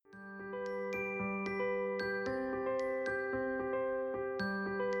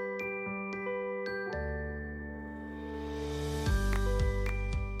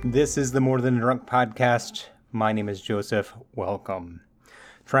This is the More Than a Drunk podcast. My name is Joseph. Welcome.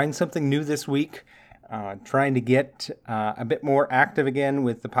 Trying something new this week. Trying to get a bit more active again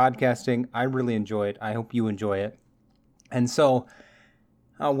with the podcasting. I really enjoy it. I hope you enjoy it. And so,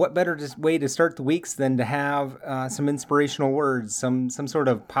 what better way to start the weeks than to have some inspirational words, some sort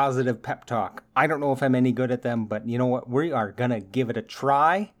of positive pep talk. I don't know if I'm any good at them, but you know what? We are going to give it a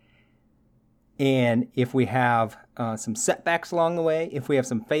try. And if we have some setbacks along the way, if we have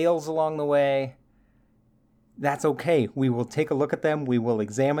some fails along the way, that's okay. We will take a look at them. We will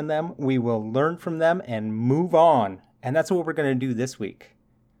examine them. We will learn from them and move on. And that's what we're going to do this week.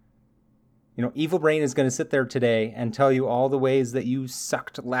 You know, Evil Brain is going to sit there today and tell you all the ways that you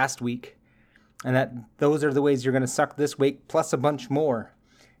sucked last week. And that those are the ways you're going to suck this week, plus a bunch more.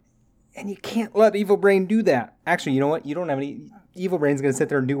 And you can't let Evil Brain do that. Actually, you know what? You don't have any... Evil Brain's going to sit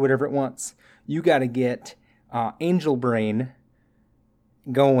there and do whatever it wants. You got to get Angel Brain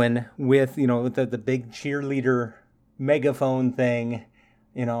going with, with the big cheerleader megaphone thing,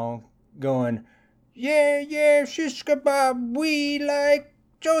 going, yeah, shish kebab, we like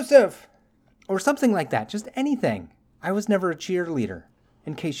Joseph. Or something like that. Just anything. I was never a cheerleader,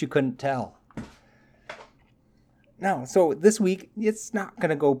 in case you couldn't tell. No, so this week, it's not going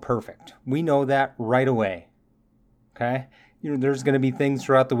to go perfect. We know that right away. Okay? There's going to be things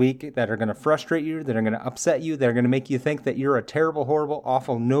throughout the week that are going to frustrate you, that are going to upset you, that are going to make you think that you're a terrible, horrible,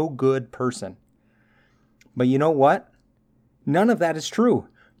 awful, no good person. But you know what? None of that is true.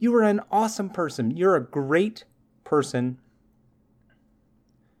 You are an awesome person. You're a great person.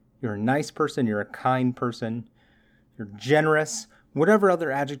 You're a nice person. You're a kind person. You're generous. Whatever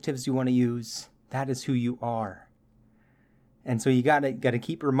other adjectives you want to use, that is who you are. And so you got to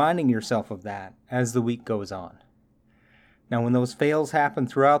keep reminding yourself of that as the week goes on. Now, when those fails happen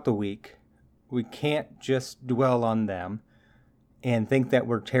throughout the week, we can't just dwell on them and think that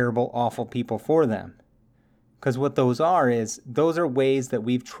we're terrible, awful people for them. Because what those are ways that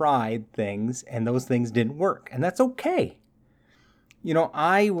we've tried things and those things didn't work. And that's okay.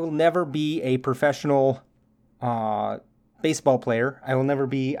 I will never be a professional baseball player. I will never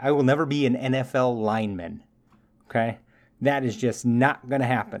be an NFL lineman. Okay? That is just not going to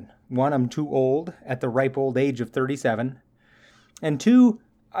happen. One, I'm too old at the ripe old age of 37. And two,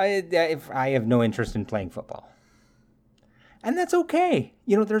 I have no interest in playing football. And that's okay.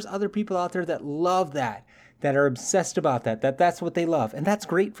 There's other people out there that love that are obsessed about that's what they love. And that's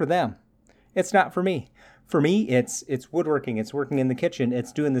great for them. It's not for me. For me, it's woodworking. It's working in the kitchen.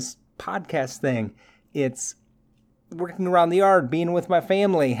 It's doing this podcast thing. It's working around the yard, being with my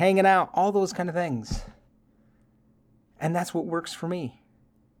family, hanging out, all those kind of things. And that's what works for me.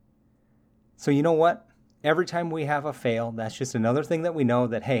 So you know what? Every time we have a fail, that's just another thing that we know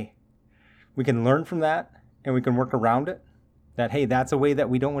that, hey, we can learn from that and we can work around it. That, hey, that's a way that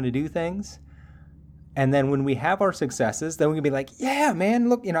we don't want to do things. And then when we have our successes, then we can be like, yeah, man,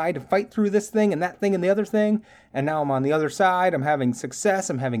 look, I had to fight through this thing and that thing and the other thing. And now I'm on the other side. I'm having success.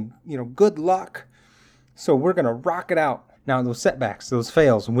 I'm having, good luck. So we're going to rock it out. Now, those setbacks, those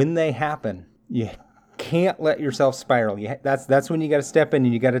fails, when they happen, you can't let yourself spiral. That's when you got to step in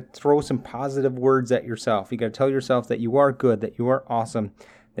and you got to throw some positive words at yourself. You got to tell yourself that you are good, that you are awesome,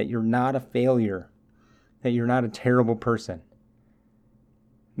 that you're not a failure, that you're not a terrible person,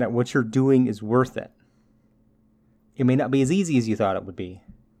 that what you're doing is worth it. It may not be as easy as you thought it would be,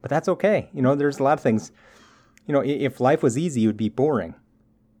 but that's okay. There's a lot of things. If life was easy, it would be boring.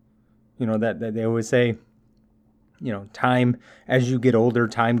 That they always say, time, as you get older,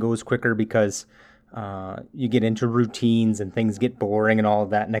 time goes quicker because you get into routines and things get boring and all of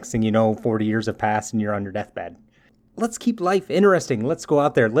that. Next thing you know, 40 years have passed and you're on your deathbed. Let's keep life interesting. Let's go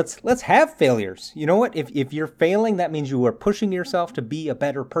out there. Let's have failures. You know what? If you're failing, that means you are pushing yourself to be a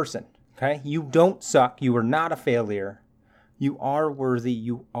better person. Okay? You don't suck. You are not a failure. You are worthy.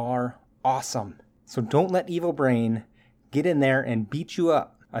 You are awesome. So don't let Evil Brain get in there and beat you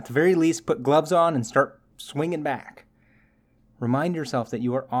up. At the very least, put gloves on and start swinging back. Remind yourself that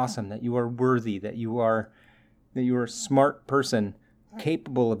you are awesome, that you are worthy, that you are a smart person,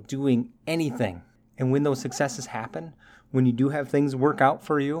 capable of doing anything. And when those successes happen, when you do have things work out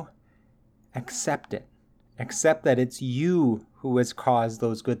for you, accept it. Accept that it's you who has caused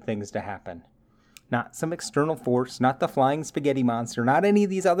those good things to happen. Not some external force, not the flying spaghetti monster, not any of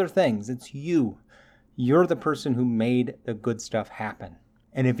these other things. It's you. You're the person who made the good stuff happen.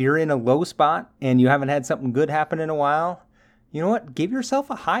 And if you're in a low spot and you haven't had something good happen in a while, you know what? Give yourself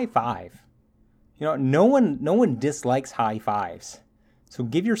a high five. No one dislikes high fives. So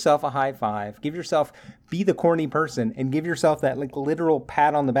give yourself a high five. Be the corny person and give yourself that literal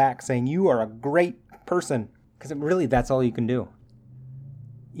pat on the back saying you are a great person. Because really, that's all you can do.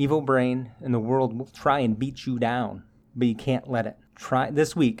 evil brain in the world will try and beat you down, but you can't let it. Try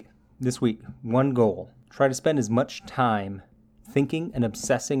this week, one goal. Try to spend as much time thinking and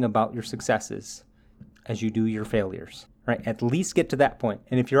obsessing about your successes as you do your failures, right? At least get to that point.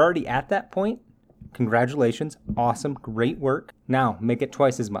 And if you're already at that point, congratulations, awesome, great work. Now make it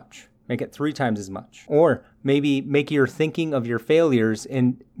twice as much. Make it 3 times as much. Or maybe make your thinking of your failures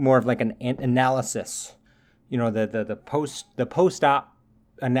in more of like an analysis. You know, the post-op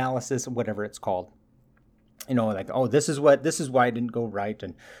analysis, whatever it's called. You know, like, oh, this is why I didn't go right,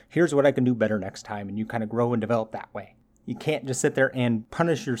 and here's what I can do better next time, and you kind of grow and develop that way. You can't just sit there and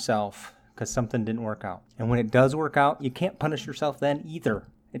punish yourself because something didn't work out. And when it does work out, you can't punish yourself then either.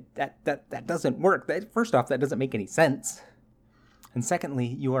 That doesn't work. First off, that doesn't make any sense. And secondly,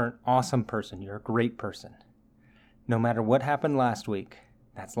 you are an awesome person. You're a great person. No matter what happened last week,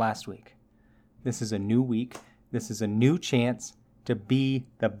 that's last week. This is a new week. This is a new chance to be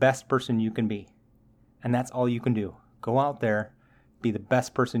the best person you can be. And that's all you can do. Go out there, be the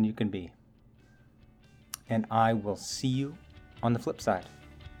best person you can be. And I will see you on the flip side.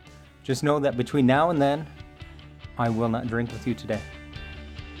 Just know that between now and then, I will not drink with you today.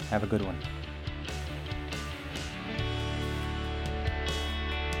 Have a good one.